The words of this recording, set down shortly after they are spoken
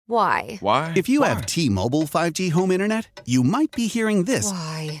Why? Why? If you have T-Mobile 5G home internet, you might be hearing this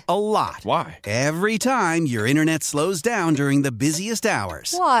Why? a lot. Why? Every time your internet slows down during the busiest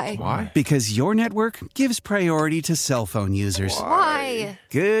hours. Why? Why? Because your network gives priority to cell phone users. Why?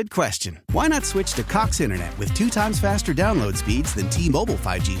 Good question. Why not switch to Cox Internet with 2 times faster download speeds than T-Mobile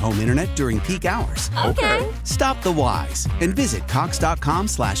 5G home internet during peak hours? Okay. Stop the whys and visit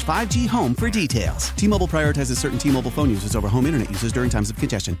cox.com/5G home for details. T-Mobile prioritizes certain T-Mobile phone users over home internet users during times of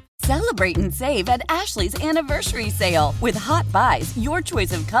congestion. Celebrate and save at Ashley's Anniversary Sale. With Hot Buys, your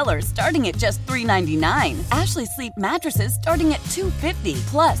choice of colors starting at just $3.99. Ashley Sleep mattresses starting at $2.50.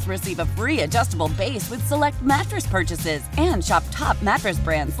 Plus, receive a free adjustable base with select mattress purchases. And shop top mattress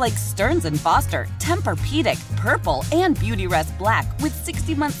brands like Stearns & Foster, Tempur-Pedic, Purple, and Beautyrest Black with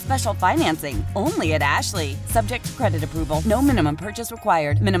 60-month special financing. Only at Ashley. Subject to credit approval. No minimum purchase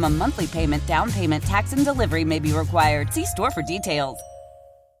required. Minimum monthly payment, down payment, tax, and delivery may be required. See store for details.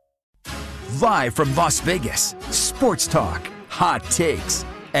 Live from Las Vegas, sports talk, hot takes,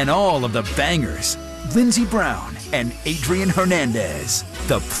 and all of the bangers. Lindsey Brown and Adrian Hernandez,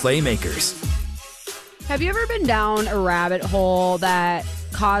 the Playmakers. Have you ever been down a rabbit hole that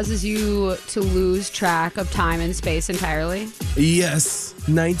causes you to lose track of time and space entirely? Yes,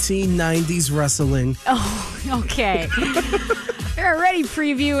 1990s wrestling. Oh, okay. You're already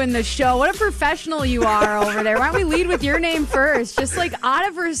previewing the show. What a professional you are over there. Why don't we lead with your name first? Just like out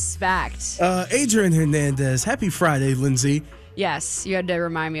of respect. Adrian Hernandez. Happy Friday, Lindsay. Yes, you had to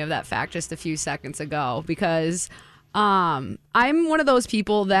remind me of that fact just a few seconds ago because I'm one of those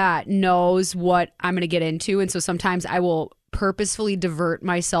people that knows what I'm going to get into. And so sometimes I will purposefully divert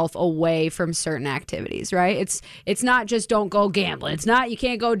myself away from certain activities, right? It's not just don't go gambling. It's not you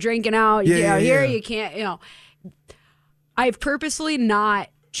can't go drinking out. Here you can't, I've purposely not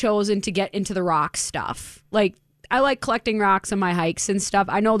chosen to get into the rock stuff. Like, I like collecting rocks on my hikes and stuff.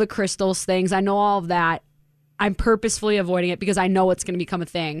 I know the crystals things. I know all of that. I'm purposefully avoiding it because I know it's going to become a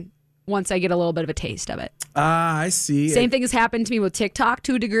thing once I get a little bit of a taste of it. I see. Same thing has happened to me with TikTok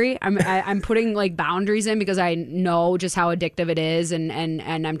to a degree. I'm putting like boundaries in because I know just how addictive it is, and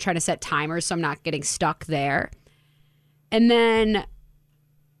I'm trying to set timers so I'm not getting stuck there. And then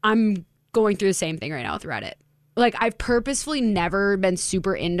I'm going through the same thing right now with Reddit. Like, I've purposefully never been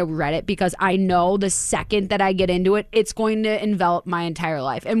super into Reddit because I know the second that I get into it, it's going to envelop my entire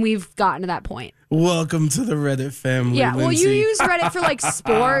life. And we've gotten to that point. Welcome to the Reddit family, Yeah, well, Lindsay. you use Reddit for like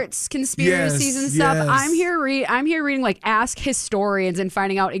sports, conspiracies and stuff. Yes. I'm here reading like Ask Historians and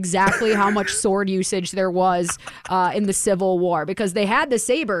finding out exactly how much sword usage there was in the Civil War because they had the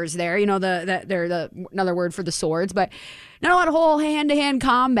sabers there. They're another word for the swords, but not a lot of whole hand-to-hand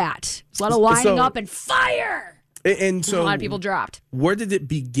combat. A lot of lining up and fire. And so a lot of people dropped. Where did it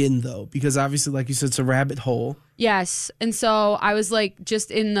begin, though? Because obviously, like you said, it's a rabbit hole. Yes. And so I was like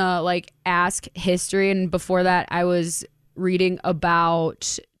just in the like Ask History. And before that, I was reading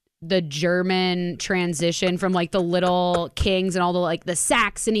about the German transition from like the little kings and all the like the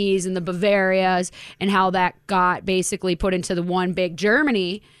Saxonies and the Bavarias and how that got basically put into the one big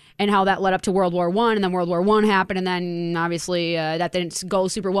Germany. And how that led up to World War I, and then World War I happened, and then obviously that didn't go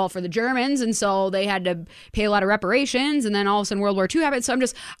super well for the Germans, and so they had to pay a lot of reparations, and then all of a sudden World War II happened. So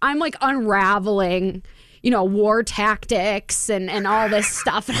I'm like unraveling, war tactics and all this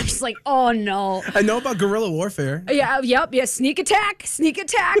stuff, and I'm just like, oh no. I know about guerrilla warfare. Yeah, sneak attack.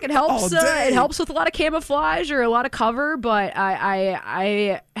 It helps. It helps with a lot of camouflage or a lot of cover, but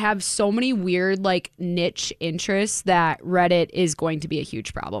I have so many weird like niche interests that Reddit is going to be a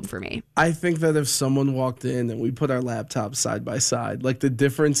huge problem for me. I think that if someone walked in and we put our laptops side by side, like the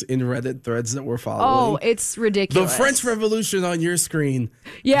difference in Reddit threads that we're following. Oh, it's ridiculous. The French Revolution on your screen.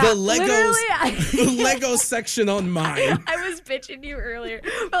 Yeah, the Lego section on mine. I was bitching you earlier.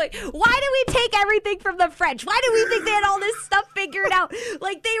 But like, why do we take everything from the French? Why do we think they had all this stuff figured out?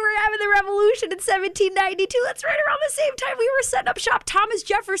 Like they were having the revolution in 1792. That's right around the same time we were setting up shop. Thomas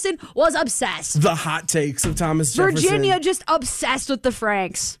Jefferson was obsessed. The hot takes of Thomas Jefferson. Virginia just obsessed with the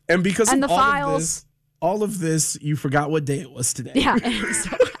Franks. And because and of the files. all of this, you forgot what day it was today. Yeah, and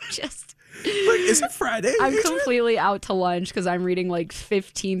so is it Friday? I'm completely out to lunch because I'm reading like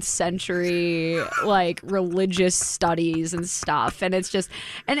 15th century like religious studies and stuff, and it's just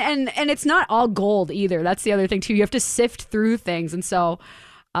and it's not all gold either. That's the other thing too. You have to sift through things, and so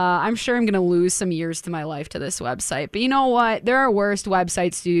I'm sure I'm going to lose some years to my life to this website. But you know what? There are worse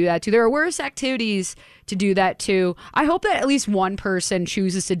websites to do that too. There are worse activities to do that too. I hope that at least one person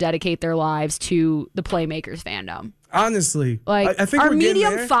chooses to dedicate their lives to the Playmakers fandom. Honestly, like I think our we're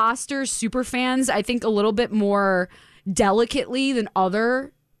medium there. Foster super fans, I think a little bit more delicately than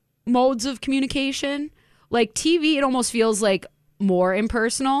other modes of communication. Like TV, it almost feels like more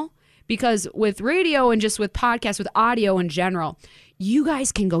impersonal because with radio and just with podcasts, with audio in general, you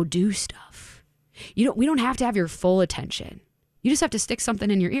guys can go do stuff. We don't have to have your full attention. You just have to stick something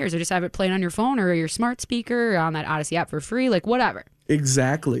in your ears or just have it playing on your phone or your smart speaker or on that Odyssey app for free, like whatever.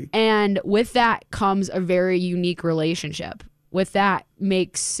 Exactly. And with that comes a very unique relationship. With that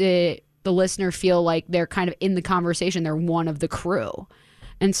makes it the listener feel like they're kind of in the conversation. They're one of the crew.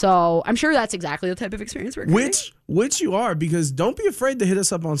 And so I'm sure that's exactly the type of experience we're getting. Which you are, because don't be afraid to hit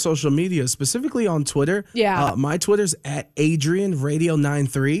us up on social media, specifically on Twitter. Yeah. My Twitter's at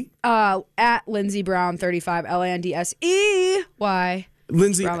AdrianRadio93. At Lindsey Brown 35, LANDSEY.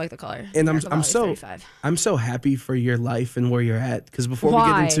 Lindsey, Brown like the color. And I'm so so happy for your life and where you're at. Because before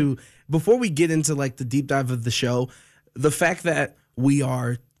we get into like the deep dive of the show, the fact that we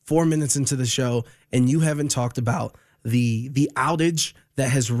are 4 minutes into the show and you haven't talked about the outage that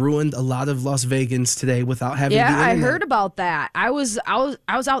has ruined a lot of Las Vegans today without having the internet. I heard about that. I was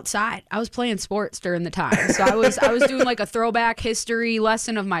outside. I was playing sports during the time. So I was doing like a throwback history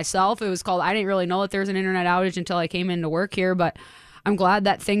lesson of myself. It was called, I didn't really know that there was an internet outage until I came into work here, but I'm glad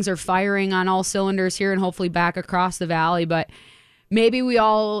that things are firing on all cylinders here and hopefully back across the valley. But maybe we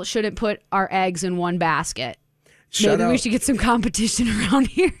all shouldn't put our eggs in one basket. Maybe we should get some competition around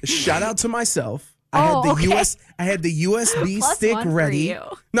here. Shout out to myself. I had the USB stick ready.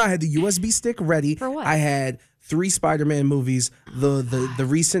 No, I had the USB stick ready. For what? I had 3 Spider-Man movies, the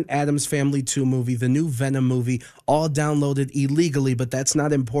recent Addams Family 2 movie, the new Venom movie, all downloaded illegally, but that's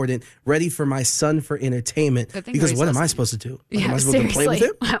not important. Ready for my son for entertainment. Because what am I supposed to do? Am I supposed to play with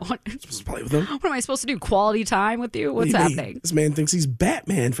him? Supposed to play with him? What am I supposed to do? Quality time with you? What's happening? This man thinks he's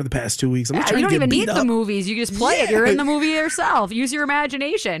Batman for the past 2 weeks. I'm not you trying don't to get even beat need up. the movies. You just play it. You're in the movie yourself. Use your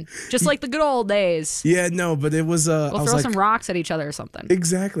imagination. Just like the good old days. Yeah, no, but it was We'll throw some rocks at each other or something.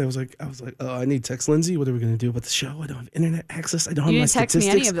 Exactly. I was like, oh, I need to text Lindsey. What are we going to do about the show? I don't have internet access. I don't have my statistics.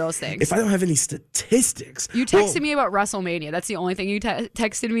 You didn't text me any of those things. If I don't have any statistics. You texted me about WrestleMania. That's the only thing you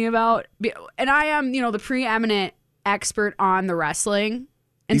texted me about. And I am, the preeminent expert on the wrestling.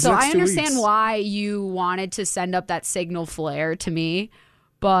 And so I understand why you wanted to send up that signal flare to me.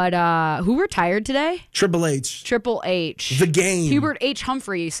 But who retired today? Triple H. Triple H. The Game. Hubert H.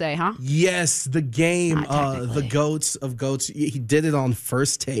 Humphrey, you say, huh? Yes, The Game. The Goats of Goats. He did it on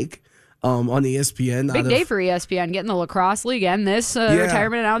First Take. On ESPN. Big day for ESPN, getting the lacrosse league and this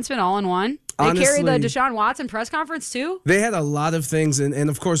retirement announcement all in one. They carried the Deshaun Watson press conference too. They had a lot of things, and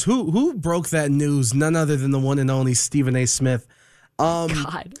of course, who broke that news? None other than the one and only Stephen A. Smith.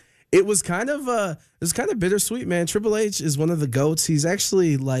 God, it was kind of bittersweet, man. Triple H is one of the GOATs. He's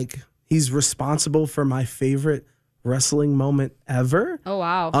actually he's responsible for my favorite wrestling moment ever. Oh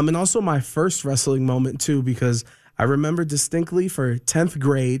wow. And also my first wrestling moment too, because I remember distinctly for 10th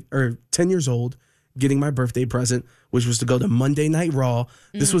grade or 10 years old getting my birthday present, which was to go to Monday Night Raw.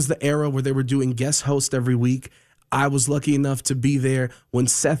 This was the era where they were doing guest host every week. I was lucky enough to be there when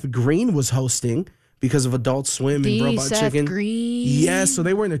Seth Green was hosting because of Adult Swim and Robot Seth Chicken. Green. Yeah, so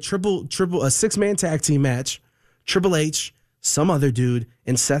they were in a a 6-man tag team match. Triple H, some other dude,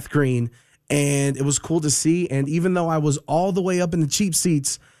 and Seth Green. And it was cool to see. And even though I was all the way up in the cheap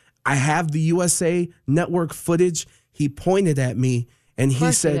seats, I have the USA Network footage. He pointed at me and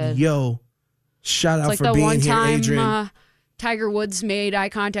he said, "Yo, shout out for being here, Adrian." Tiger Woods made eye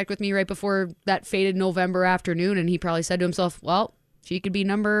contact with me right before that faded November afternoon, and he probably said to himself, "Well, she could be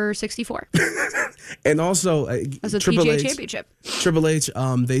number 64." And also, as a Triple PGA H, Championship. Triple H,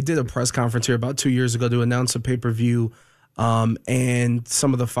 they did a press conference here about 2 years ago to announce a pay-per-view. And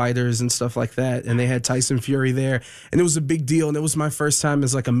some of the fighters and stuff like that. And they had Tyson Fury there. And it was a big deal. And it was my first time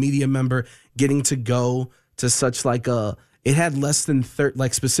as a media member getting to go to such it had less than 30,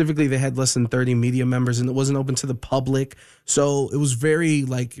 specifically they had less than 30 media members and it wasn't open to the public. So it was very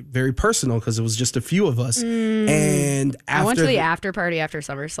personal because it was just a few of us. And I went to the after party after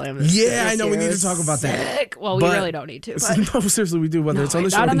SummerSlam. I know we need to talk about that. Well, we really don't need to. No, seriously, we do, whether it's on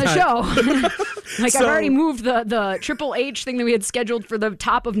the show or not. Not on the show. I've already moved the Triple H thing that we had scheduled for the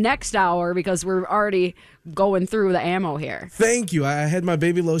top of next hour because we're already going through the ammo here. Thank you. I had my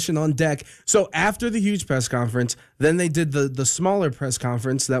baby lotion on deck. So after the huge press conference, then they did the smaller press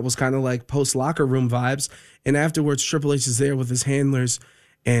conference that was kind of like post locker room vibes. And afterwards, Triple H is there with his handlers,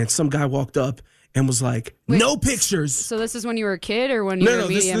 and some guy walked up and was like, "No pictures." So this is when you were a kid, or when you were a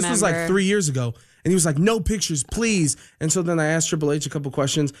media member? This was like 3 years ago. And he was like, "No pictures, please." And so then I asked Triple H a couple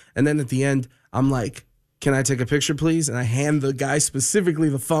questions, and then at the end, I'm like, "Can I take a picture, please?" And I hand the guy specifically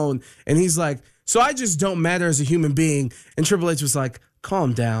the phone, and he's like, "So I just don't matter as a human being." And Triple H was like,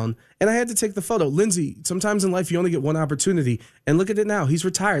 "Calm down." And I had to take the photo. Lindsey, sometimes in life you only get one opportunity. And look at it now. He's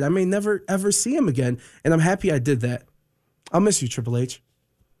retired. I may never, ever see him again. And I'm happy I did that. I'll miss you, Triple H.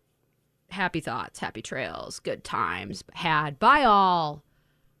 Happy thoughts, happy trails, good times had by all.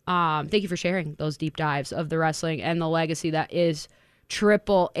 Thank you for sharing those deep dives of the wrestling and the legacy that is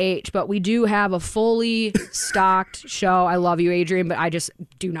Triple H. But we do have a fully stocked show. I love you, Adrian, but I just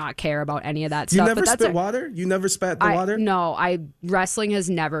do not care about any of that You stuff. never But that's spit water? You never spat the water? No, wrestling has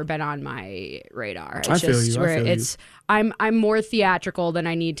never been on my radar. It's I feel just you. where I feel it's I'm more theatrical than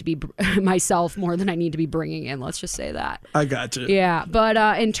I need to be myself, more than I need to be bringing in. Let's just say that. I got you. Yeah, but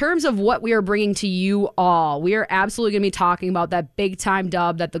in terms of what we are bringing to you all, we are absolutely going to be talking about that big time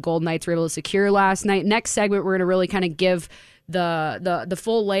dub that the Golden Knights were able to secure last night. Next segment, we're going to really kind of give the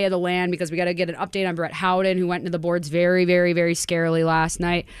full lay of the land, because we got to get an update on Brett Howden, who went into the boards very, very, very scarily last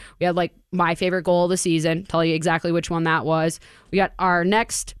night. We had like my favorite goal of the season. Tell you exactly which one that was. We got our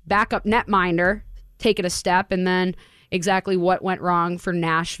next backup netminder taking a step, and then exactly what went wrong for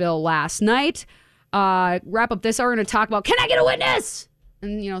Nashville last night. Wrap up this hour, we're going to talk about, can I get a witness?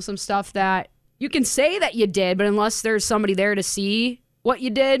 And, some stuff that you can say that you did, but unless there's somebody there to see what you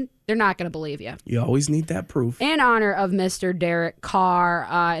did, they're not going to believe you. You always need that proof. In honor of Mr. Derek Carr.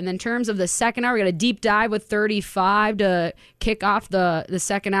 And in terms of the second hour, we got a deep dive with 35 to kick off the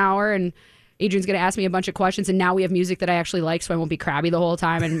second hour. And Adrian's going to ask me a bunch of questions. And now we have music that I actually like, so I won't be crabby the whole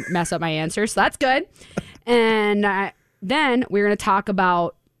time and mess up my answers. So that's good. And then we're going to talk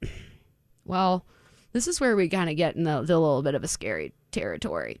about, well, this is where we kind of get in the little bit of a scary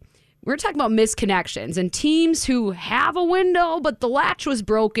territory. We're talking about misconnections and teams who have a window, but the latch was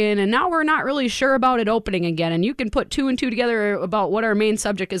broken, and now we're not really sure about it opening again. And you can put two and two together about what our main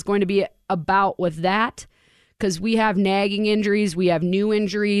subject is going to be about with that, because we have nagging injuries, we have new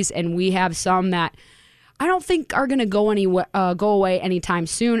injuries, and we have some that I don't think are going to go away anytime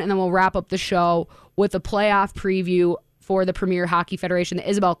soon. And then we'll wrap up the show with a playoff preview for the Premier Hockey Federation. The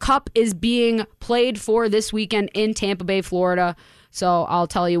Isabel Cup is being played for this weekend in Tampa Bay, Florida. So I'll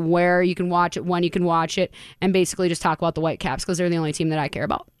tell you where you can watch it, when you can watch it, and basically just talk about the Whitecaps, because they're the only team that I care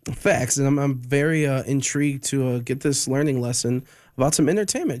about. Facts, and I'm very intrigued to get this learning lesson about some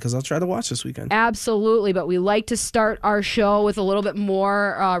entertainment, because I'll try to watch this weekend. Absolutely, but we like to start our show with a little bit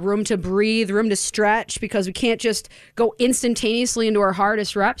more room to breathe, room to stretch, because we can't just go instantaneously into our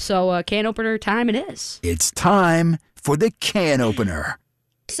hardest rep. So can opener time it is. It's time for the can opener.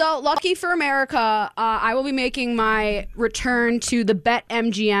 So, lucky for America, I will be making my return to the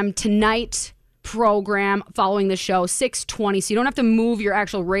BetMGM Tonight program following the show, 6:20. So you don't have to move your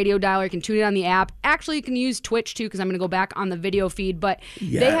actual radio dialer. You can tune it on the app. Actually, you can use Twitch, too, because I'm going to go back on the video feed. But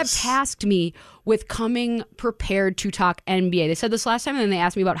They have tasked me with coming prepared to talk NBA. They said this last time, and then they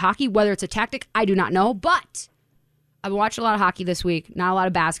asked me about hockey. Whether it's a tactic, I do not know. But I've watched a lot of hockey this week, not a lot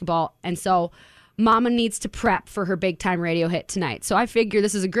of basketball. And so Mama needs to prep for her big-time radio hit tonight. So I figure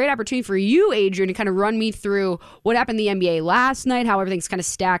this is a great opportunity for you, Adrian, to kind of run me through what happened in the NBA last night, how everything's kind of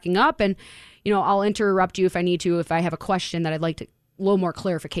stacking up. And, I'll interrupt you if I need to, if I have a question that I'd like a little more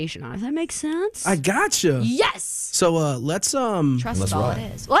clarification on. Does that make sense? I gotcha. Yes. So let's Trust is all it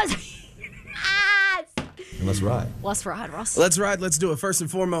is. Let's ride. Let's ride, Russ. Let's ride. Let's do it. First and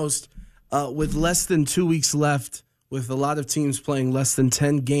foremost, with less than 2 weeks left, with a lot of teams playing less than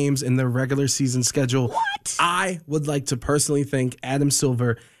 10 games in their regular season schedule, What? I would like to personally thank Adam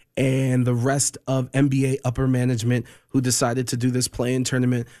Silver and the rest of NBA upper management who decided to do this play-in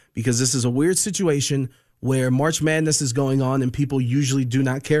tournament, because this is a weird situation where March Madness is going on and people usually do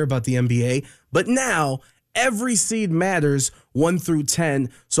not care about the NBA. But now every seed matters, 1 through 10.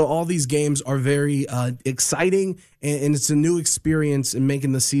 So all these games are very exciting, and it's a new experience in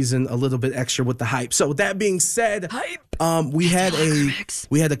making the season a little bit extra with the hype. So with that being said, we had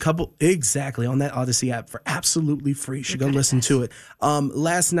a couple exactly on that Odyssey app for absolutely free. You should go listen to it.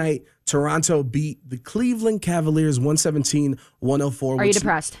 Last night, Toronto beat the Cleveland Cavaliers 117-104. Are you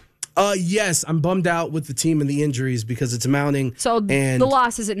depressed? Yes, I'm bummed out with the team and the injuries because it's mounting. So and the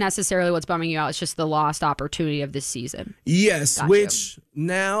loss isn't necessarily what's bumming you out. It's just the lost opportunity of this season. Yes, Gotcha. which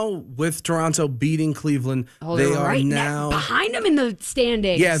now with Toronto beating Cleveland, they are right now behind them in the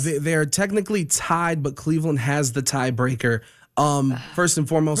standings. Yeah, they're technically tied, but Cleveland has the tiebreaker. First and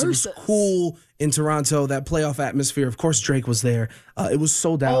foremost, it was cool in Toronto, that playoff atmosphere. Of course, Drake was there. It was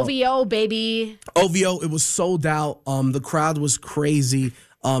sold out. OVO, baby. OVO, it was sold out. The crowd was crazy.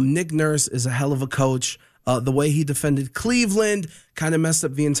 Nick Nurse is a hell of a coach. The way he defended Cleveland kind of messed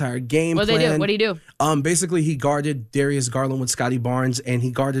up the entire game plan. What did he do? Basically, he guarded Darius Garland with Scotty Barnes, and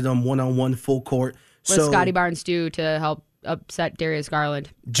he guarded him one-on-one full court. What does Scotty Barnes do to help upset Darius Garland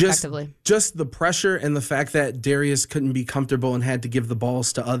Just the pressure and the fact that Darius couldn't be comfortable and had to give the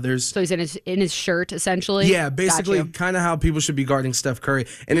balls to others. So he's in his shirt, essentially? Yeah, basically kind of how people should be guarding Steph Curry.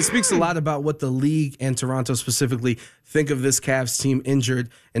 And it speaks a lot about what the league and Toronto specifically think of this Cavs team injured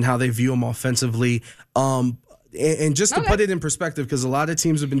and how they view them offensively. And just to put it in perspective, because a lot of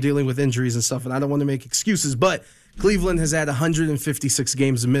teams have been dealing with injuries and stuff, and I don't want to make excuses, but Cleveland has had 156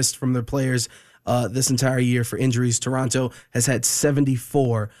 games missed from their players this entire year for injuries. Toronto has had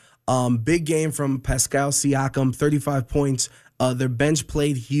 74. Big game from Pascal Siakam, 35 points. Their bench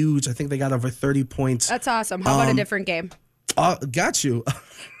played huge. I think they got over 30 points. That's awesome. How about a different game? Got you.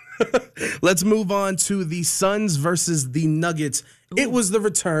 Let's move on to the Suns versus the Nuggets. Ooh. It was the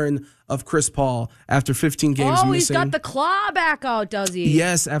return of Chris Paul after 15 games missing. Oh, he's got the claw back out, does he?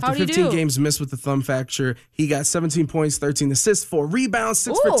 Yes, after 15 games missed with the thumb fracture, he got 17 points, 13 assists, 4 rebounds,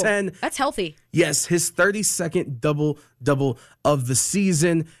 6 for 10. That's healthy. Yes, his 32nd double-double of the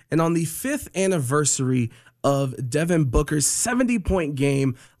season. And on the 5th anniversary of Devin Booker's 70-point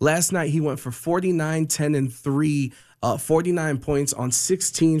game, last night he went for 49, 10, and 3. 49 points on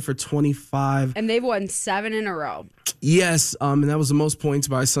 16 for 25. And they've won 7 in a row. Yes, and that was the most points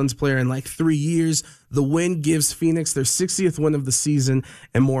by a Suns player in like 3 years. The win gives Phoenix their 60th win of the season,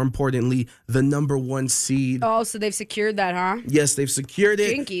 and more importantly, the number 1 seed. Oh, so they've secured that, huh? Yes, they've secured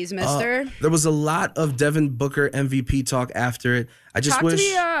it. Jinkies, mister. There was a lot of Devin Booker MVP talk after it. Talk to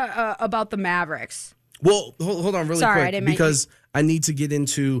me about the Mavericks. Well, hold on really quick, because I need to get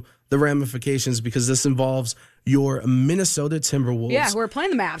into the ramifications, because this involves your Minnesota Timberwolves. Yeah, we're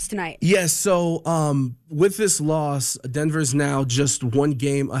playing the Mavs tonight. Yes, so with this loss, Denver's now just 1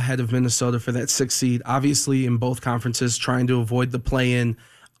 game ahead of Minnesota for that 6th seed. Obviously, in both conferences, trying to avoid the play-in.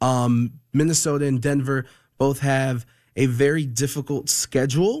 Minnesota and Denver both have a very difficult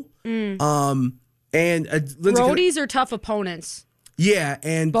schedule. And Lindsay, roadies are tough opponents. Yeah,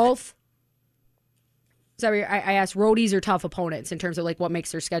 and both. Sorry, I asked. Roadies are tough opponents in terms of like what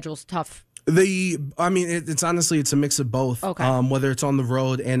makes their schedules tough. It's honestly a mix of both. Okay. Whether it's on the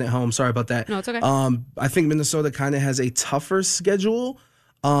road and at home. Sorry about that. No, it's okay. I think Minnesota kind of has a tougher schedule.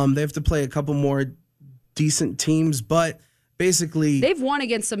 They have to play a couple more decent teams, but basically they've won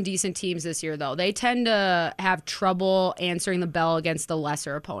against some decent teams this year, though. They tend to have trouble answering the bell against the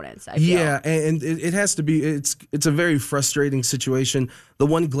lesser opponents, I feel. Yeah, and it has to be. It's a very frustrating situation. The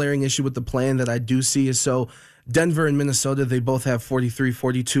one glaring issue with the plan that I do see is Denver and Minnesota, they both have 43,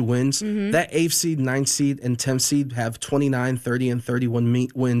 42 wins. Mm-hmm. That 8th seed, 9th seed, and 10th seed have 29, 30, and 31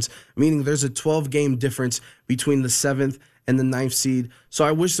 wins, meaning there's a 12-game difference between the 7th and the 9th seed. So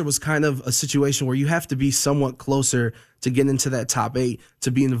I wish there was kind of a situation where you have to be somewhat closer to get into that top 8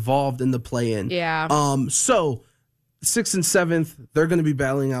 to be involved in the play-in. Yeah. So 6th and 7th, they're going to be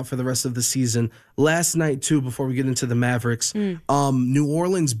battling out for the rest of the season. Last night, too, before we get into the Mavericks, New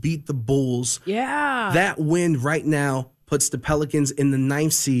Orleans beat the Bulls. Yeah. That win right now puts the Pelicans in the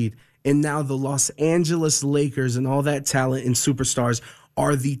 9th seed, and now the Los Angeles Lakers and all that talent and superstars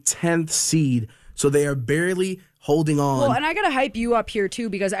are the 10th seed. So they are barely holding on. Well, and I got to hype you up here, too,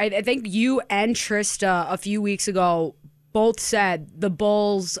 because I think you and Trista a few weeks ago both said the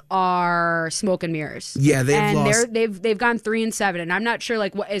Bulls are smoke and mirrors. Yeah, they've gone 3-7, and I'm not sure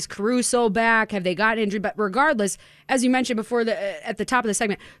what is Caruso back? Have they gotten injured? But regardless, as you mentioned before, at the top of the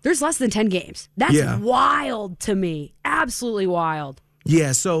segment, there's less than 10 games. That's wild to me, absolutely wild.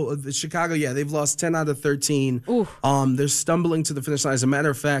 Yeah, so Chicago, they've lost 10 out of 13. Ooh. They're stumbling to the finish line. As a matter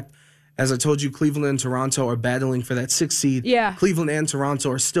of fact, as I told you, Cleveland and Toronto are battling for that 6th seed. Yeah. Cleveland and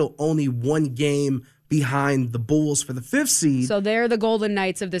Toronto are still only 1 game behind the Bulls for the 5th seed. So they're the Golden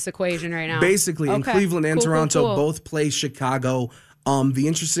Knights of this equation right now. Basically, okay. And Cleveland and Toronto cool. both play Chicago. The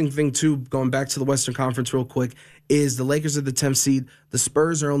interesting thing, too, going back to the Western Conference real quick, is the Lakers are the 10th seed. The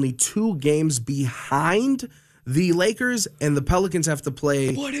Spurs are only 2 games behind the Lakers, and the Pelicans have to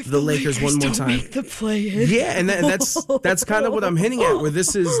play the Lakers one more time. Make the play-in? Yeah, and that's kind of what I'm hinting at, where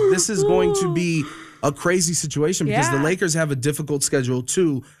this is going to be a crazy situation because the Lakers have a difficult schedule,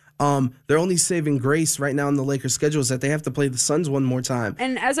 too. They're only saving grace right now in the Lakers' schedule is that they have to play the Suns one more time.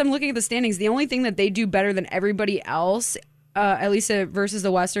 And as I'm looking at the standings, the only thing that they do better than everybody else, at least versus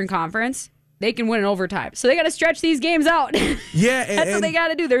the Western Conference, they can win in overtime. So they got to stretch these games out. Yeah. That's what they got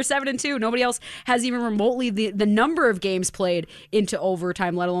to do. They're 7-2. Nobody else has even remotely the number of games played into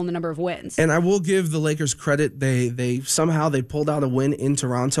overtime, let alone the number of wins. And I will give the Lakers credit. They somehow pulled out a win in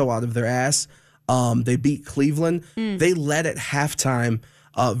Toronto out of their ass. They beat Cleveland. They led at halftime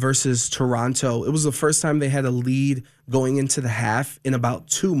versus Toronto. It was the first time they had a lead going into the half in about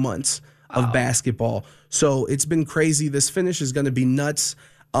 2 months of basketball. So it's been crazy. This finish is going to be nuts.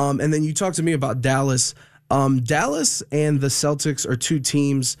 And then you talked to me about Dallas. Dallas and the Celtics are two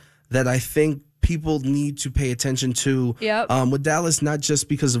teams that I think people need to pay attention to. Yep. With Dallas, not just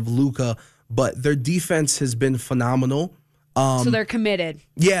because of Luka, but their defense has been phenomenal. So they're committed.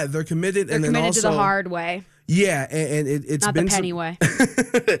 Yeah, they're committed. They're and then committed also, to the hard way, Yeah, and it's not been the penny way.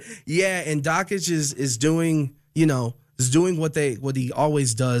 Yeah, and Doncic is doing, is doing what he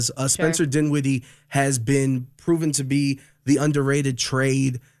always does. Spencer Dinwiddie has been proven to be the underrated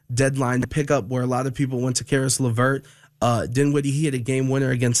trade deadline pickup where a lot of people went to Karis LeVert. Dinwiddie, he had a game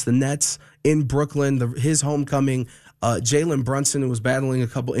winner against the Nets in Brooklyn, his homecoming. Jalen Brunson, who was battling a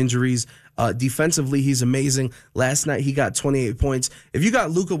couple injuries. Defensively, he's amazing. Last night, he got 28 points. If you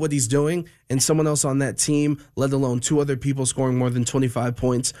got Luka, what he's doing, and someone else on that team, let alone two other people scoring more than 25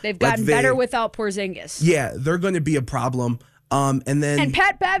 points. They've gotten better without Porzingis. Yeah, they're going to be a problem. And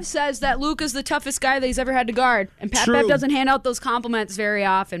Pat Bev says that Luka's the toughest guy that he's ever had to guard. And Pat Bev doesn't hand out those compliments very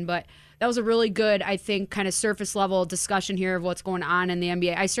often, but that was a really good, I think, kind of surface level discussion here of what's going on in the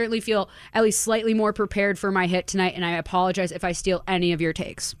NBA. I certainly feel at least slightly more prepared for my hit tonight, and I apologize if I steal any of your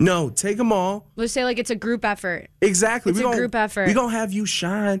takes. No, take them all. Let's say it's a group effort. Exactly. It's a group effort. We're going to have you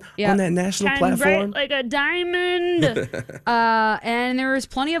shine on that national platform. Bright like a diamond. And there was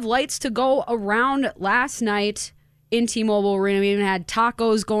plenty of lights to go around last night in T-Mobile Arena. We even had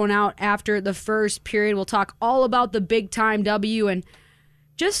tacos going out after the first period. We'll talk all about the big-time W and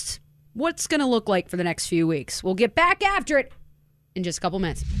just what's going to look like for the next few weeks. We'll get back after it in just a couple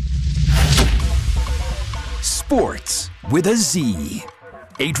minutes. Sports with a Z.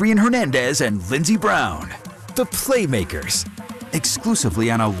 Adrian Hernandez and Lindsey Brown. The Playmakers. Exclusively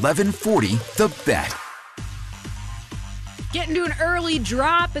on 1140 The Bet. Getting to an early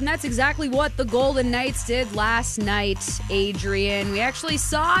drop, and that's exactly what the Golden Knights did last night, Adrian. We actually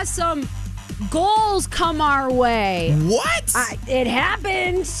saw some goals come our way. What? It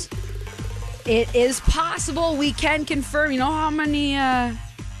happens. It is possible. We can confirm. You know how many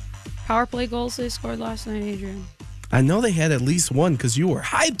power play goals they scored last night, Adrian? I know they had at least one because you were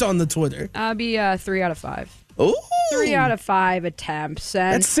hyped on the Twitter. That'd be 3 out of 5. Ooh. 3 out of 5 attempts.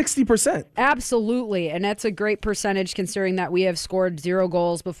 And that's 60%. Absolutely. And that's a great percentage considering that we have scored 0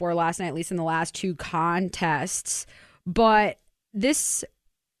 goals before last night, at least in the last 2 contests. But this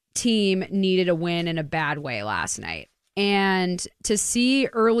team needed a win in a bad way last night. And to see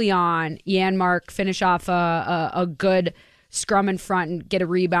early on Janmark finish off a good scrum in front and get a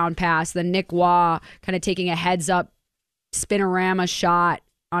rebound pass, then Nick Waugh kind of taking a heads-up spinorama shot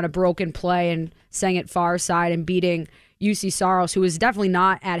on a broken play and sending it far side and beating UC Saros, who was definitely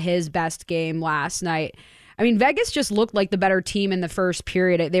not at his best game last night. I mean, Vegas just looked like the better team in the first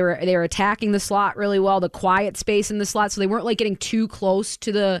period. They were attacking the slot really well, the quiet space in the slot, so they weren't getting too close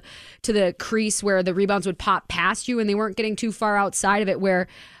to the crease where the rebounds would pop past you, and they weren't getting too far outside of it where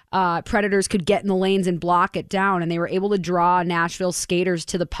Predators could get in the lanes and block it down, and they were able to draw Nashville skaters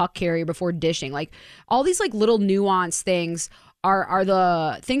to the puck carrier before dishing. Like all these little nuanced things are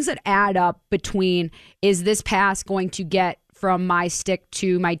the things that add up between, is this pass going to get from my stick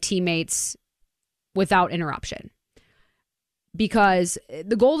to my teammates without interruption? Because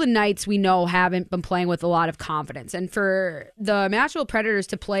the Golden Knights, we know, haven't been playing with a lot of confidence. And for the Nashville Predators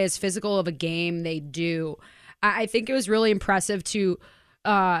to play as physical of a game they do, I think it was really impressive to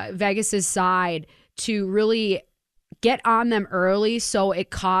Vegas's side to really get on them early, so it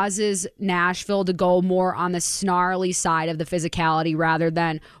causes Nashville to go more on the snarly side of the physicality rather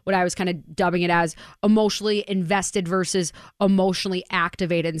than what I was kind of dubbing it as emotionally invested versus emotionally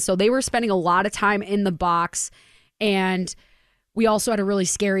activated. And so they were spending a lot of time in the box, and we also had a really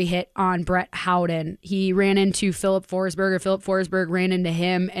scary hit on Brett Howden. He ran into Philip Forsberg, or Philip Forsberg ran into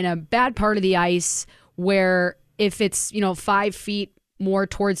him in a bad part of the ice where if it's 5 feet more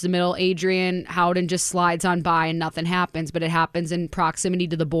towards the middle, Adrian, Howden just slides on by and nothing happens, but it happens in proximity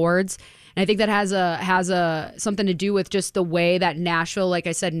to the boards. And I think that has a something to do with just the way that Nashville, like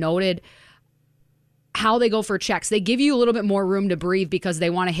I said, noted how they go for checks. They give you a little bit more room to breathe because they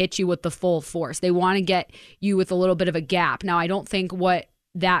want to hit you with the full force. They want to get you with a little bit of a gap. Now, I don't think what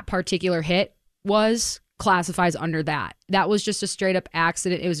that particular hit classifies under that. That was just a straight up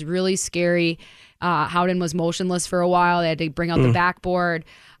accident. It was really scary. Howden was motionless for a while. They had to bring out the backboard.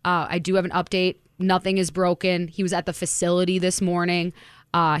 I do have an update. Nothing is broken. He was at the facility this morning.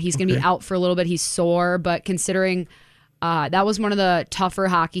 He's going to be out for a little bit. He's sore, but considering that was one of the tougher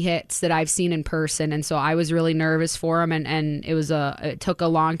hockey hits that I've seen in person, and so I was really nervous for him, and it took a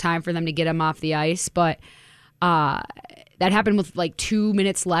long time for them to get him off the ice, but that happened with 2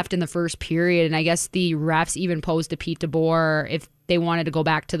 minutes left in the first period, and I guess the refs even posed to Pete DeBoer if they wanted to go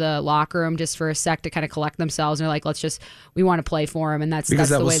back to the locker room just for a sec to kind of collect themselves. And they're like, we want to play for him. And that's because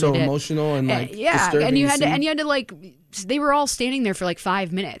the that way was so they did. Emotional and like and you had disturbing to like, they were all standing there for like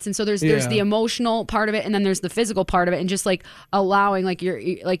 5 minutes. And so there's the emotional part of it, and then there's the physical part of it, and just like allowing like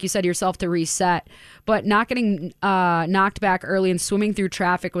you said, yourself to reset. But not getting knocked back early and swimming through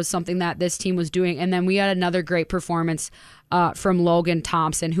traffic was something that this team was doing. And then we had another great performance from Logan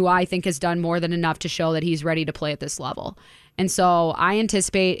Thompson, who I think has done more than enough to show that he's ready to play at this level. And so I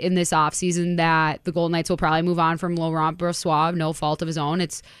anticipate in this offseason that the Golden Knights will probably move on from Laurent Brossoit, no fault of his own.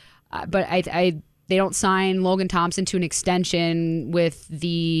 But they don't sign Logan Thompson to an extension with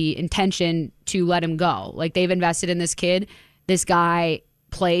the intention to let him go. Like, they've invested in this kid. This guy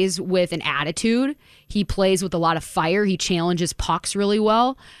plays with an attitude. He plays with a lot of fire. He challenges pucks really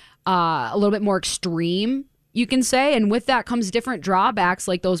well. A little bit more extreme, you can say, and with that comes different drawbacks,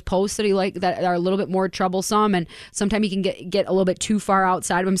 like those posts that he that are a little bit more troublesome, and sometimes he can get a little bit too far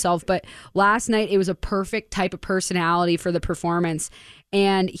outside of himself. But last night it was a perfect type of personality for the performance,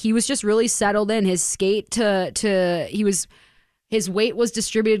 and he was just really settled in. His skate his weight was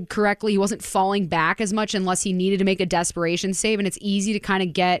distributed correctly. He wasn't falling back as much unless he needed to make a desperation save, and it's easy to kind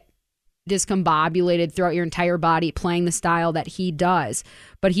of get discombobulated throughout your entire body playing the style that he does.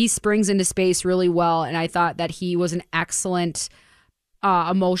 But he springs into space really well, and I thought that he was an excellent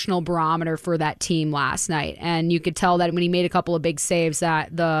emotional barometer for that team last night. And you could tell that when he made a couple of big saves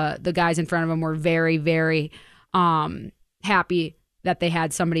that the guys in front of him were very, very happy that they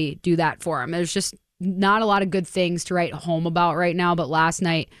had somebody do that for him. There's just not a lot of good things to write home about right now, but last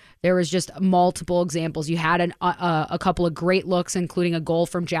night there was just multiple examples. You had a couple of great looks, including a goal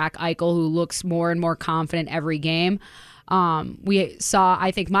from Jack Eichel, who looks more and more confident every game. We saw,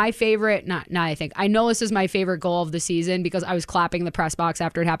 I think, my favorite, I know this is my favorite goal of the season because I was clapping in the press box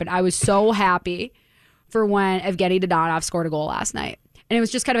after it happened. I was so happy for when Evgeny Dadonov scored a goal last night. And it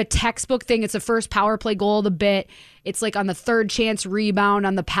was just kind of a textbook thing. It's the first power play goal of the bit. It's like on the third chance rebound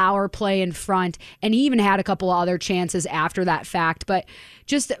on the power play in front. And he even had a couple other chances after that fact. But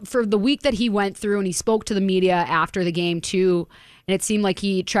just for the week that he went through, and he spoke to the media after the game too, and it seemed like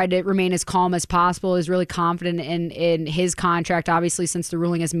he tried to remain as calm as possible. He was really confident in his contract, obviously, since the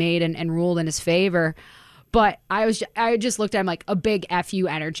ruling is made and ruled in his favor. But I just looked at him like a big FU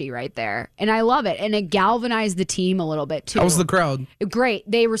energy right there. And I love it. And it galvanized the team a little bit, too. How was the crowd? Great.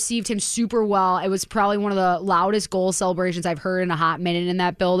 They received him super well. It was probably one of the loudest goal celebrations I've heard in a hot minute in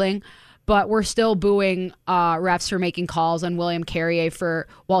that building. But we're still booing refs for making calls on William Carrier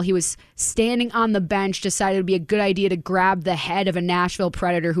while he was standing on the bench, decided it would be a good idea to grab the head of a Nashville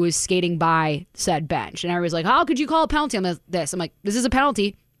Predator who was skating by said bench. And everybody's like, how could you call a penalty on this? I'm like, this is a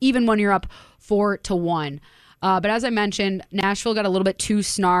penalty, even when you're up 4-1. But as I mentioned, Nashville got a little bit too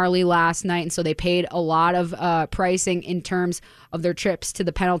snarly last night, and so they paid a lot of pricing in terms of their trips to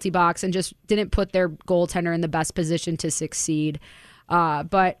the penalty box and just didn't put their goaltender in the best position to succeed.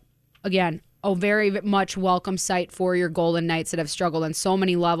 But again, a very much welcome sight for your Golden Knights that have struggled on so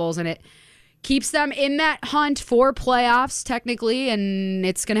many levels, and it keeps them in that hunt for playoffs technically, and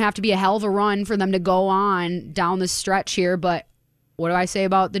it's going to have to be a hell of a run for them to go on down the stretch here. But what do I say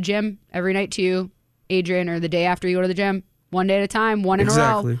about the gym every night to you, Adrian, or the day after you go to the gym? One day at a time, one in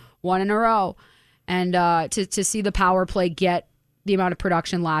a row. And to see the power play get the amount of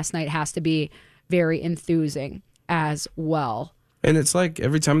production last night has to be very enthusing as well. And it's like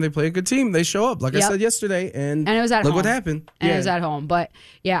every time they play a good team, they show up, like I said yesterday, and it was at look home. what happened. And it was at home. But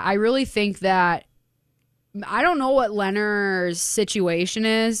yeah, I really think that I don't know what Leonard's situation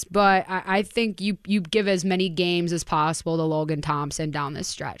is, but I think you give as many games as possible to Logan Thompson down this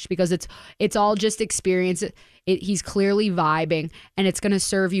stretch because it's all just experience. He's clearly vibing, and it's going to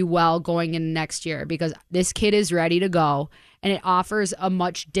serve you well going into next year because this kid is ready to go, and it offers a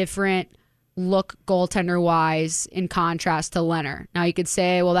much different look goaltender-wise in contrast to Leonard. Now, you could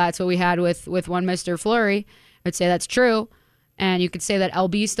say, well, that's what we had with one Mr. Fleury. I'd say that's true. And you could say that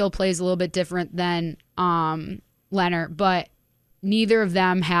LB still plays a little bit different than Leonard, but neither of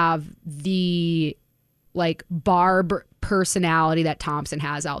them have the Barb personality that Thompson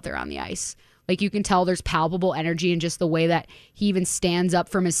has out there on the ice. Like, you can tell there's palpable energy in just the way that he even stands up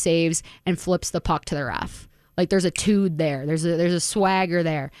from his saves and flips the puck to the ref. Like, there's a tude there. There's a swagger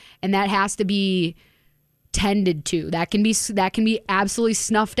there. And that has to be tended to. That can be absolutely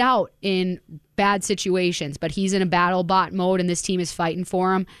snuffed out in bad situations. But he's in a battle bot mode, and this team is fighting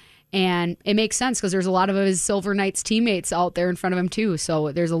for him. And it makes sense because there's a lot of his Silver Knights teammates out there in front of him too.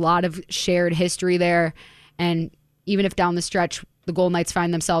 So there's a lot of shared history there. And even if down the stretch the Golden Knights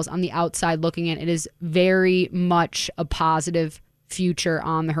find themselves on the outside looking in, it is very much a positive future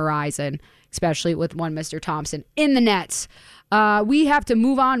on the horizon especially with one Mr. Thompson in the nets. We have to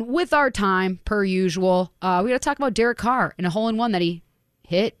move on with our time, per usual. We got to talk about Derek Carr and a hole-in-one that he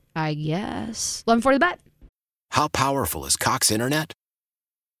hit, I guess. 11:40 the bet. How powerful is Cox Internet?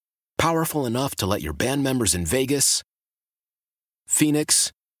 Powerful enough to let your band members in Vegas,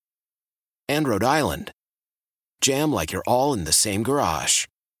 Phoenix, and Rhode Island jam like you're all in the same garage.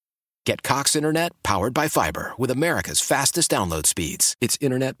 Get Cox Internet powered by fiber with America's fastest download speeds. It's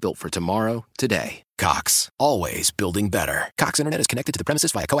internet built for tomorrow, today. Cox, always building better. Cox Internet is connected to the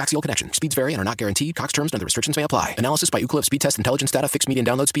premises via coaxial connection. Speeds vary and are not guaranteed. Cox terms and other restrictions may apply. Analysis by Ookla Speed Test Intelligence Data. Fixed median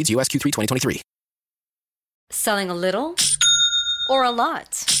download speeds. US Q3 2023. Selling a little or a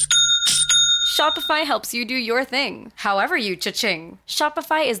lot? Shopify helps you do your thing, however you cha-ching.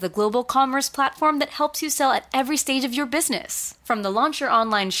 Shopify is the global commerce platform that helps you sell at every stage of your business. From the launch your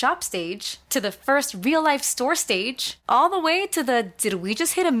online shop stage, to the first real-life store stage, all the way to the did we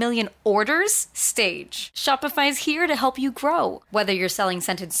just hit 1 million orders stage. Shopify's here to help you grow. Whether you're selling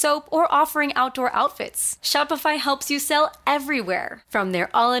scented soap or offering outdoor outfits, Shopify helps you sell everywhere. From their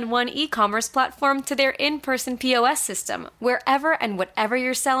all-in-one e-commerce platform to their in-person POS system, wherever and whatever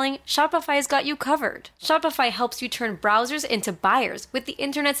you're selling, Shopify's got you covered. Shopify helps you turn browsers into buyers with the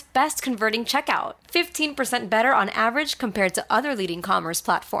internet's best converting checkout. 15% better on average compared to other leading commerce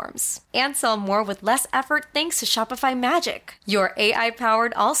platforms. And sell more with less effort thanks to Shopify Magic, your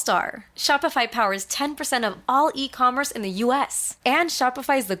AI-powered all-star. Shopify powers 10% of all e-commerce in the US. And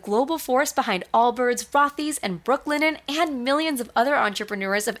Shopify is the global force behind Allbirds, Rothy's, and Brooklinen, and millions of other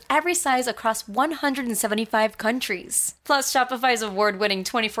entrepreneurs of every size across 175 countries. Plus, Shopify's award-winning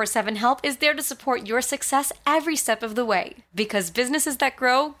 24/7 help is there to support your success every step of the way. Because businesses that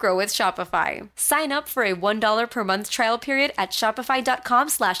grow, grow with Shopify. Sign up for a $1 per month trial period at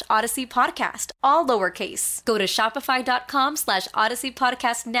shopify.com/Odyssey Podcast, all lowercase. Go to shopify.com/Odyssey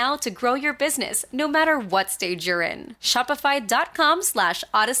Podcast now to grow your business, no matter what stage you're in.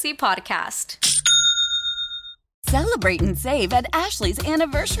 Shopify.com/Odyssey Podcast. Celebrate and save at Ashley's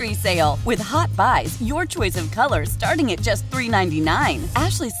Anniversary Sale. With Hot Buys, your choice of colors starting at just $3.99.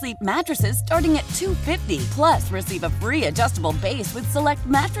 Ashley Sleep mattresses starting at $2.50. Plus, receive a free adjustable base with select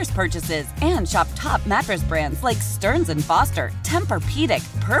mattress purchases. And shop top mattress brands like Stearns & Foster,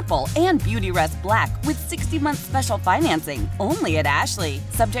 Tempur-Pedic, Purple, and Beautyrest Black with 60-month special financing. Only at Ashley.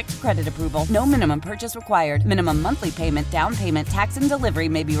 Subject to credit approval. No minimum purchase required. Minimum monthly payment, down payment, tax, and delivery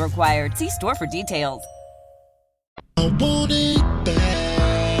may be required. See store for details. I want it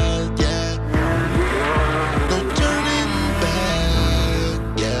bad, yeah. No turning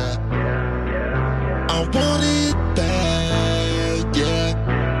back, yeah. I want it bad,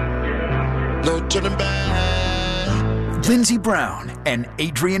 yeah. No turning back. Lindsey Brown and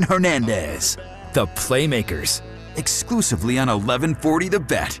Adrian Hernandez, the Playmakers, exclusively on 1140 The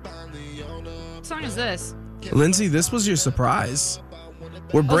Bet. What song is this? Lindsay, this was your surprise.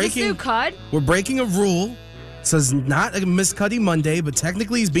 We're breaking We're breaking a rule. It says not a Miss Cuddy Monday, but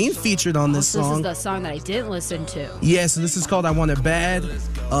technically he's being featured on this song. This is the song that I didn't listen to. Yeah, so this is called I Want It Bad.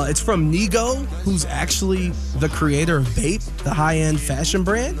 It's from Nigo, who's actually the creator of Bape, the high-end fashion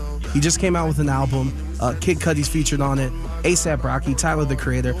brand. He just came out with an album. Kid Cudi's featured on it. A$AP Rocky, Tyler, the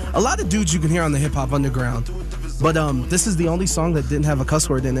Creator. A lot of dudes you can hear on the hip-hop underground. But this is the only song that didn't have a cuss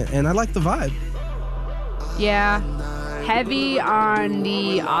word in it, and I like the vibe. Yeah. Heavy on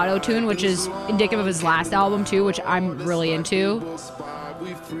the auto-tune, which is indicative of his last album, too, which I'm really into.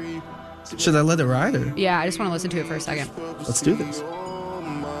 Should I let it ride? Or? Yeah, I just want to listen to it for a second. Let's do this. I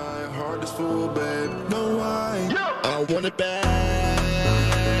want it bad.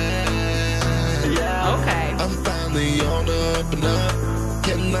 Okay. I'm finally on up and up.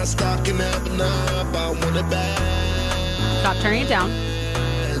 Cannot stop, can up and up. I want it bad. Stop turning it down.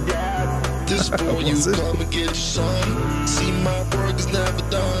 This for you, come and get your son. See, my work is never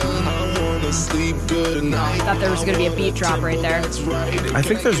done. I wanna sleep good at night. I thought there was gonna be a beat drop right there. I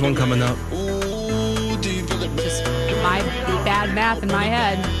think there's one coming up. Just my bad math in my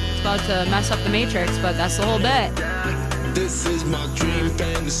head. It's about to mess up the Matrix, but that's a little bit. This is my dream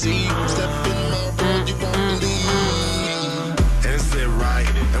fantasy. Step in my world, you won't believe. And sit right,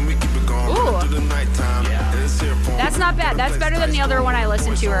 and we keep it going through the nighttime. That's not bad. That's better than the other one I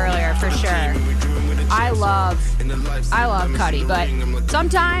listened to earlier, for sure. I love Cudi, but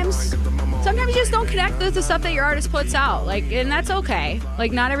sometimes you just don't connect with the stuff that your artist puts out. And that's okay.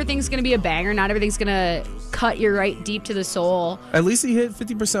 Not everything's gonna be a banger. Not everything's gonna cut you right deep to the soul. At least he hit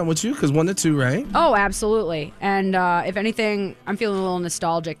 50% with you, because 1 to 2, right? Oh, absolutely. And if anything, I'm feeling a little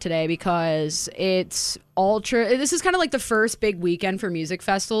nostalgic today because it's Ultra. This is kind of like the first big weekend for music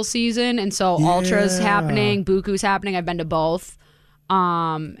festival season, and so Ultra's happening, Buku's happening. I've been to both.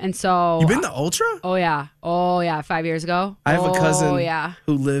 And so You been to Ultra? Oh yeah. 5 years ago. I have a cousin Oh yeah.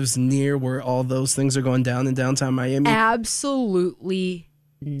 who lives near where all those things are going down in downtown Miami. Absolutely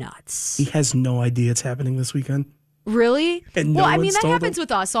nuts. He has no idea it's happening this weekend. Really? And no well, I mean, one's that told happens him?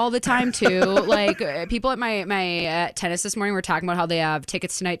 with us all the time too. Like people at my tennis this morning were talking about how they have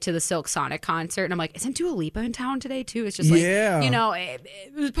tickets tonight to the Silk Sonic concert, and I'm like, isn't Dua Lipa in town today too? It's just like, Yeah. it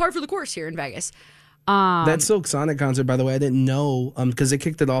was par for the course here in Vegas. That Silk Sonic concert, by the way, I didn't know because they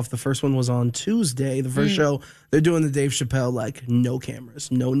kicked it off. The first one was on Tuesday. The first show, they're doing the Dave Chappelle, like no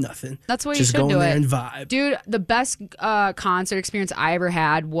cameras, no nothing. That's what you Just should go in do there it. and vibe. Dude, the best concert experience I ever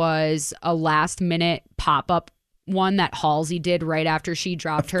had was a last minute pop up one that Halsey did right after she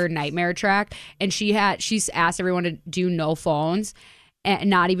dropped her Nightmare track, and she's asked everyone to do no phones and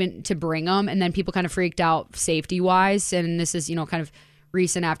not even to bring them, and then people kind of freaked out safety wise, and this is kind of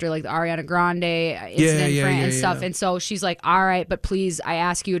recent after like the Ariana Grande incident and stuff. yeah. And so she's like, all right, but please, I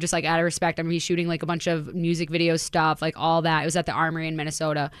ask you just like out of respect, I'm gonna be shooting like a bunch of music video stuff, like all that. It was at the Armory in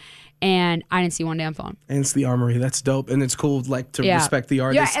Minnesota, and I didn't see one damn phone. And it's the Armory. That's dope. And it's cool like to respect the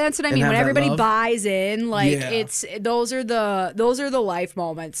artist. Yeah, and that's what I and mean. have When that everybody love. buys in, like Yeah. those are the life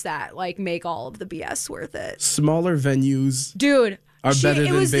moments that like make all of the BS worth it. Smaller venues. Dude, Are better than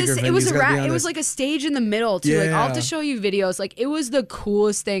bigger it was venues, gotta be it was honest. like a stage in the middle too. Like I'll have to Yeah. show you videos. Like it was the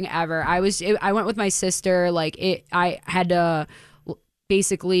coolest thing ever. I went with my sister. Like I had to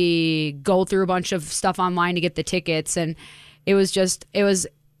basically go through a bunch of stuff online to get the tickets, and it was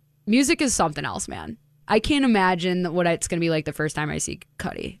music is something else, man. I can't imagine what it's gonna be like the first time I see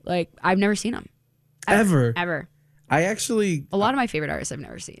Cudi. Like I've never seen him ever. I actually A lot of my favorite artists I've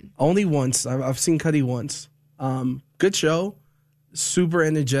never seen. only once. I've seen Cudi once. Good show. Super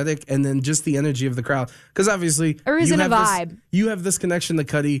energetic, and then just the energy of the crowd. Because obviously, There isn't you a have vibe. you have this connection to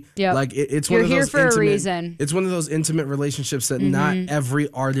Cudi. Yep. Like it's You're one of here those for a intimate, reason. It's one of those intimate relationships that not every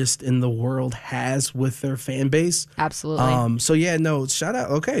artist in the world has with their fan base. Absolutely. So yeah, no, shout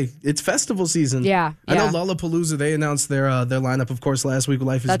out. Okay, it's festival season. Yeah, I know yeah. Lollapalooza. They announced their lineup, of course, last week.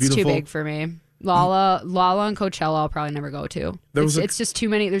 Life is That's Beautiful. too big for me. Lala and Coachella I'll probably never go to. It's just too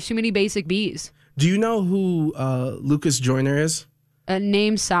many. There's too many basic Bs. Do you know who Lucas Joyner is? A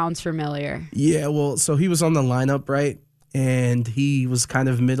name sounds familiar. Yeah, well, so he was on the lineup, right? And he was kind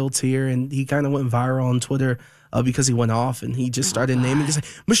of middle tier, and he kind of went viral on Twitter because he went off and he just started naming. He's like,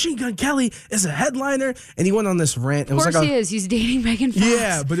 Machine Gun Kelly is a headliner, and he went on this rant. Of course he is. He's dating Megan Fox.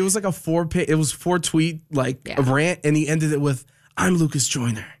 Yeah, but it was like a 4 tweet a rant, and he ended it with, "I'm Lucas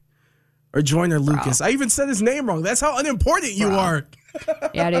Joyner." Or Joyner Lucas. I even said his name wrong. That's how unimportant you are.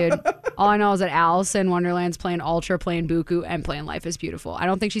 Yeah, dude. All I know is that Alice in Wonderland's playing Ultra, playing Buku, and playing Life is Beautiful. I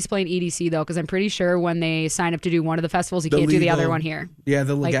don't think she's playing EDC, though, because I'm pretty sure when they sign up to do one of the festivals, you can't do the other one here. Yeah,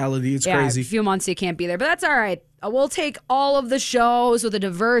 the legality. It's Yeah, crazy. a few months you can't be there. But that's all right. We'll take all of the shows with the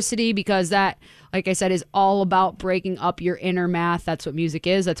diversity because that, like I said, is all about breaking up your inner math. That's what music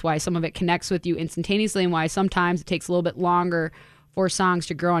is. That's why some of it connects with you instantaneously and why sometimes it takes a little bit longer for songs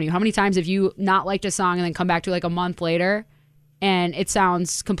to grow on you. How many times have you not liked a song and then come back to like a month later and it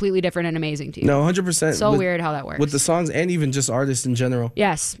sounds completely different and amazing to you? No, 100%. So weird how that works. With the songs and even just artists in general.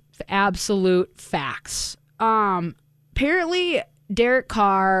 Yes, absolute facts. Apparently, Derek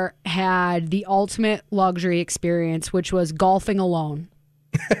Carr had the ultimate luxury experience, which was golfing alone.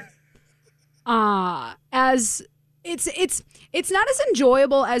 As it's not as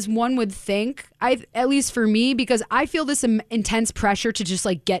enjoyable as one would think. At least for me, because I feel this intense pressure to just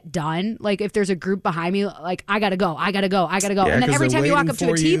like get done. Like if there's a group behind me, like I gotta go. Yeah, And then 'cause every they're time you walk waiting up to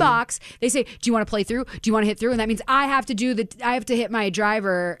for a you. tee box, they say, "Do you want to play through? Do you want to hit through?" And that means I have to hit my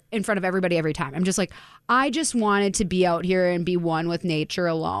driver in front of everybody every time. I'm just like, I just wanted to be out here and be one with nature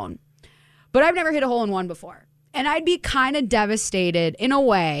alone. But I've never hit a hole in one before, and I'd be kind of devastated in a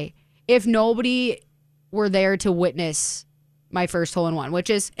way if nobody were there to witness my first hole in one, which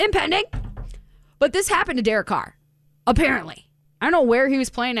is impending. But this happened to Derek Carr, apparently. I don't know where he was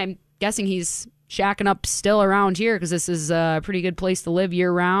playing. I'm guessing he's shacking up still around here because this is a pretty good place to live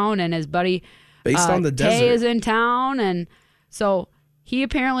year round. And his buddy Based on the Tay desert. is in town. And so he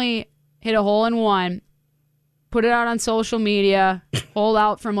apparently hit a hole in one, put it out on social media, holed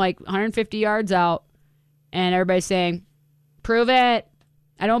out from like 150 yards out. And everybody's saying, prove it.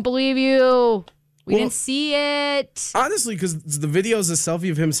 I don't believe you. We didn't see it. Honestly, because the video is a selfie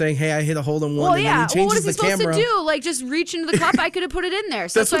of him saying, "Hey, I hit a hole in one," Well, and yeah. then he Well, what changes is he the supposed camera. to do? Like, just reach into the cup? I could have put it in there.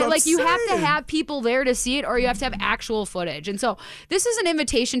 So That's that's why, what I'm like, you have to saying. have people there to see it, or you have to have actual footage. And so, this is an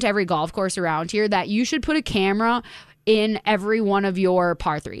invitation to every golf course around here that you should put a camera in every one of your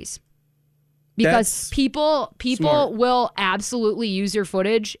par threes. Because That's people smart. will absolutely use your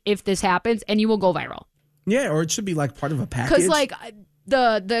footage if this happens, and you will go viral. Yeah, or it should be like part of a package. Because like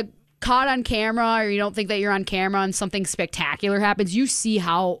the caught on camera, or you don't think that you're on camera and something spectacular happens, you see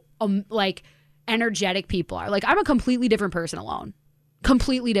how like energetic people are. Like I'm a completely different person alone.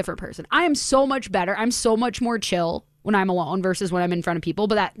 Completely different person. I am so much better. I'm so much more chill when I'm alone versus when I'm in front of people.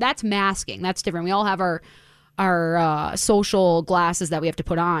 But that's masking. That's different. We all have our social glasses that we have to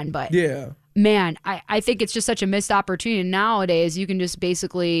put on. But yeah. Man, I think it's just such a missed opportunity. Nowadays, you can just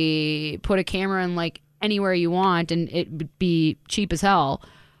basically put a camera in like anywhere you want and it would be cheap as hell.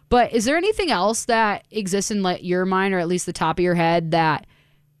 But is there anything else that exists in like your mind, or at least the top of your head, that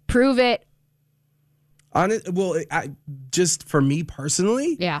prove it? Just for me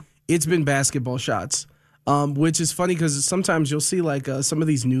personally, yeah, it's been basketball shots, which is funny because sometimes you'll see like some of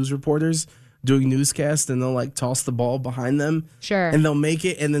these news reporters doing newscasts and they'll like toss the ball behind them. Sure. And they'll make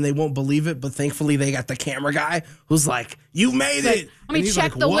it and then they won't believe it. But thankfully they got the camera guy who's like, you made it. Let me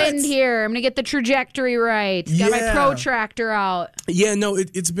check the wind here. I'm going to get the trajectory right. Got my protractor out. Yeah, no,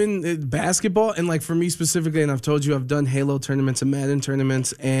 it's been basketball. And like for me specifically, and I've told you, I've done Halo tournaments and Madden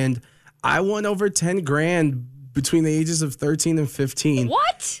tournaments, and I won over 10 grand between the ages of 13 and 15.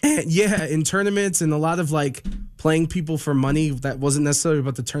 What? And yeah, in tournaments and a lot of like playing people for money that wasn't necessarily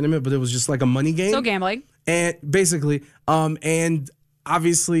about the tournament, but it was just like a money game. So gambling. And basically, and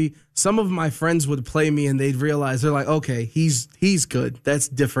obviously some of my friends would play me and they'd realize, they're like, okay, he's good. That's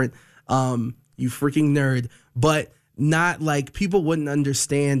different. You freaking nerd. But not like people wouldn't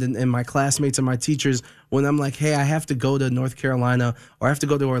understand, and my classmates and my teachers, when I'm like, hey, I have to go to North Carolina or I have to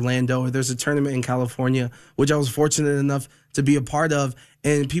go to Orlando, or there's a tournament in California, which I was fortunate enough to be a part of.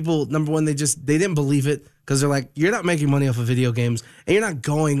 And people, number one, they didn't believe it because they're like, you're not making money off of video games and you're not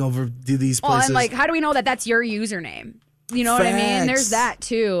going over to these places. Well, and like, how do we know that that's your username? You know what I mean? There's that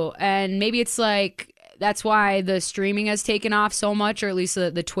too. And maybe it's like, that's why the streaming has taken off so much, or at least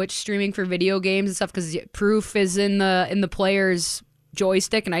the Twitch streaming for video games and stuff, because proof is in the player's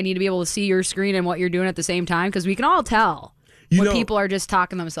joystick, and I need to be able to see your screen and what you're doing at the same time, because we can all tell when people are just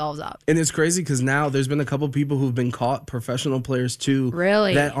talking themselves up. And it's crazy because now there's been a couple people who've been caught, professional players too.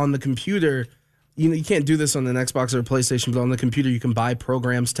 Really? That on the computer, you can't do this on an Xbox or a PlayStation, but on the computer you can buy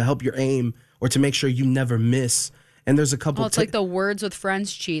programs to help your aim or to make sure you never miss. And there's a couple. Oh, it's like the Words with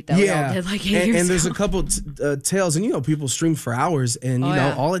Friends cheat that we all did like 8 years ago. And there's a couple tales, and people stream for hours, and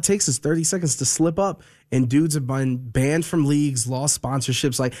all it takes is 30 seconds to slip up, and dudes have been banned from leagues, lost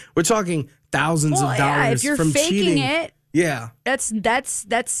sponsorships. Like we're talking thousands of dollars if you're from faking cheating. it,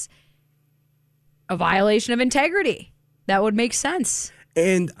 that's a violation of integrity. That would make sense.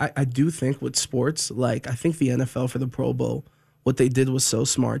 And I do think with sports, like I think the NFL for the Pro Bowl, what they did was so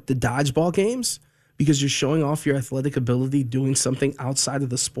smart. The dodgeball games, because you're showing off your athletic ability doing something outside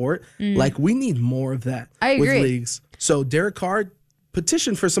of the sport. Like, we need more of that with leagues. So Derek Carr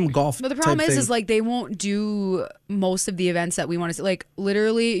petitioned for some golf. But the problem is like they won't do most of the events that we want to see. Like,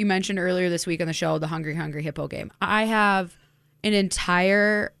 literally, you mentioned earlier this week on the show, the Hungry Hungry Hippo game. I have an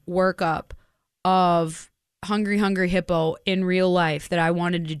entire workup of Hungry Hungry Hippo in real life that I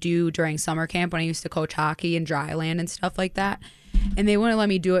wanted to do during summer camp when I used to coach hockey in Dryland and stuff like that. And they wouldn't let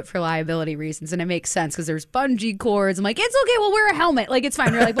me do it for liability reasons. And it makes sense because there's bungee cords. I'm like, it's okay, we'll wear a helmet. Like, it's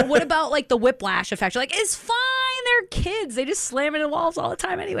fine. You're like, but what about like the whiplash effect? You're like, it's fine. They're kids. They just slam into walls all the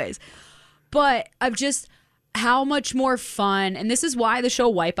time anyways. But I've just, how much more fun. And this is why the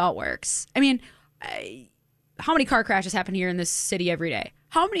show Wipeout works. I mean, how many car crashes happen here in this city every day?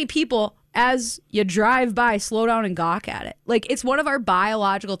 How many people, as you drive by, slow down and gawk at it? Like, it's one of our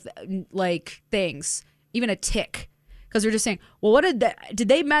biological things, even a tick. Because they're just saying, well, what did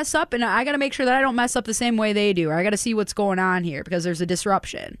they mess up? And I got to make sure that I don't mess up the same way they do. Or I got to see what's going on here because there's a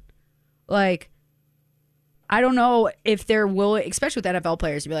disruption. Like, I don't know if they're willing, especially with NFL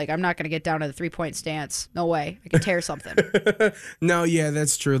players, to be like, I'm not going to get down to the 3-point stance. No way. I can tear something. No, yeah,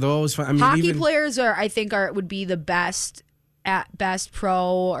 that's true. They'll always find. I mean, hockey players would be the best pro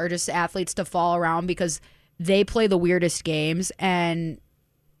or just athletes to fall around because they play the weirdest games, and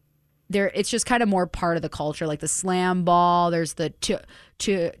it's just kind of more part of the culture, like the slam ball. There's the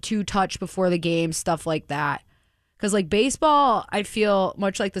two touch before the game, stuff like that. Because like baseball, I feel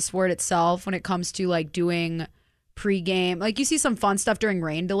much like the sport itself when it comes to like doing pregame. Like you see some fun stuff during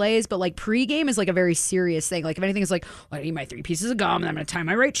rain delays, but like pregame is like a very serious thing. Like if anything is like, well, I need my 3 pieces of gum, and I'm going to tie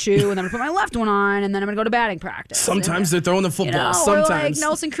my right shoe, and then I'm going to put my left one on, and then I'm going to go to batting practice. Sometimes they're throwing the football. Sometimes. Or like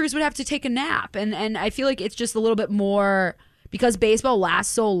Nelson Cruz would have to take a nap, and I feel like it's just a little bit more. Because baseball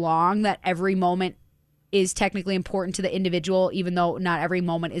lasts so long that every moment is technically important to the individual, even though not every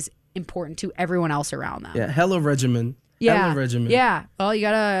moment is important to everyone else around them. Yeah, hella regimen. Yeah. Hella regimen. Yeah. Well, you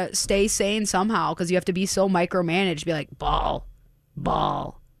got to stay sane somehow because you have to be so micromanaged. Be like, ball,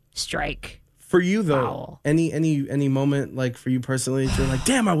 strike. For you though, foul. any moment like for you personally, that you're like,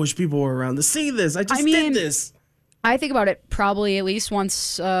 damn, I wish people were around to see this. I just did this. I think about it probably at least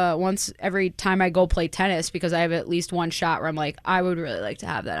once every time I go play tennis, because I have at least one shot where I'm like, I would really like to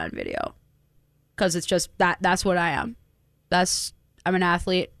have that on video, because it's just that's what I am. I'm an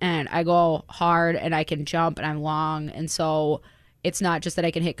athlete and I go hard and I can jump and I'm long, and so it's not just that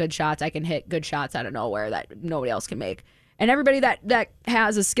I can hit good shots. I can hit good shots out of nowhere that nobody else can make. And everybody that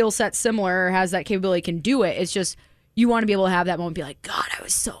has a skill set similar or has that capability can do it. It's just you want to be able to have that moment and be like, God, I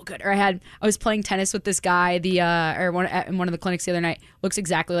was so good. Or I was playing tennis with this guy in one of the clinics the other night. Looks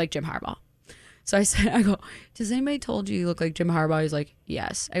exactly like Jim Harbaugh. So I go, does anybody told you look like Jim Harbaugh? He's like,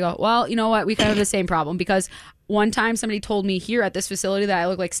 yes. I go, well, you know what? We kind of have the same problem, because one time somebody told me here at this facility that I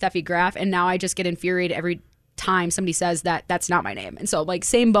look like Steffi Graf, and now I just get infuriated every time somebody says that that's not my name. And so like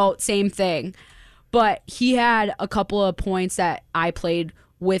same boat, same thing. But he had a couple of points that I played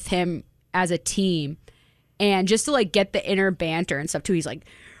with him as a team. And just to like get the inner banter and stuff too, he's like,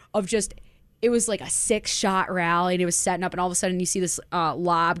 it was like a 6-shot rally and it was setting up, and all of a sudden you see this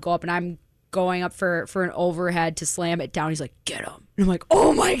lob go up and I'm going up for an overhead to slam it down. He's like, get him. And I'm like,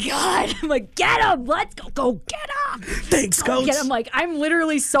 oh my God. I'm like, get him. Let's go get him. Thanks, coach. Get him. Like, I'm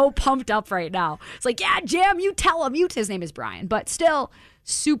literally so pumped up right now. It's like, yeah, Jim, you tell him. His name is Brian. But still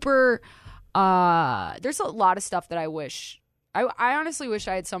super, there's a lot of stuff that I wish. I honestly wish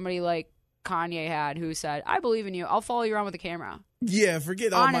I had somebody like Kanye had, who said, I believe in you. I'll follow you around with a camera. Yeah,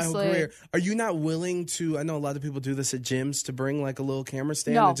 forget all my whole Honestly. career. Are you not willing to, I know a lot of people do this at gyms, to bring like a little camera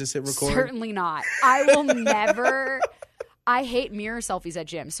stand No, and just hit record? certainly not. I will never. I hate mirror selfies at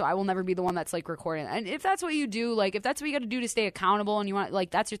gyms, so I will never be the one that's like recording. And if that's what you do, like if that's what you got to do to stay accountable and you want, like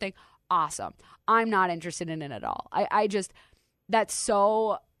that's your thing, awesome. I'm not interested in it at all. I just, that's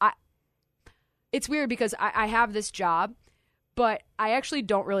so, it's weird because I have this job, but I actually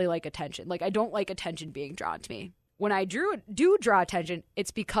don't really like attention. Like I don't like attention being drawn to me. When I do draw attention,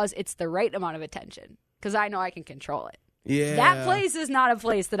 it's because it's the right amount of attention, because I know I can control it. Yeah. That place is not a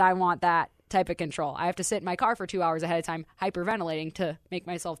place that I want that type of control. I have to sit in my car for 2 hours ahead of time, hyperventilating, to make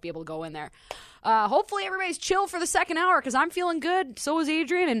myself be able to go in there. Hopefully everybody's chill for the second hour, because I'm feeling good. So is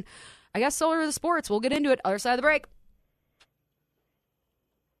Adrian, and I guess so are the sports. We'll get into it. Other side of the break.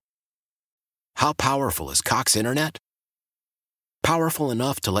 How powerful is Cox Internet? Powerful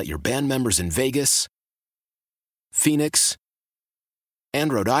enough to let your band members in Vegas, Phoenix,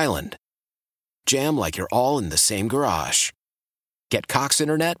 and Rhode Island jam like you're all in the same garage. Get Cox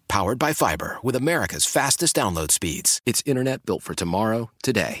Internet powered by fiber with America's fastest download speeds. It's internet built for tomorrow,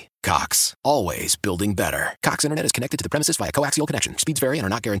 today. Cox, always building better. Cox Internet is connected to the premises via coaxial connection. Speeds vary and are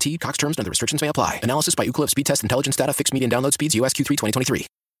not guaranteed. Cox terms and other restrictions may apply. Analysis by Ookla Speed Test Intelligence Data. Fixed median download speeds. US Q3 2023.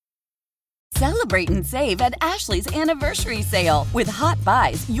 Celebrate and save at Ashley's Anniversary Sale. With Hot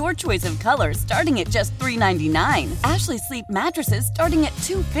Buys, your choice of colors starting at just $3.99. Ashley Sleep mattresses starting at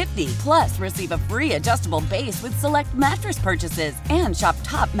 $2.50. Plus, receive a free adjustable base with select mattress purchases. And shop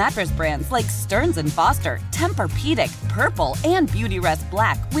top mattress brands like Stearns & Foster, Tempur-Pedic, Purple, and Beautyrest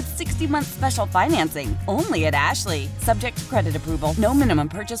Black with 60-month special financing. Only at Ashley. Subject to credit approval. No minimum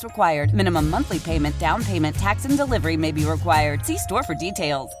purchase required. Minimum monthly payment, down payment, tax, and delivery may be required. See store for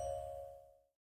details.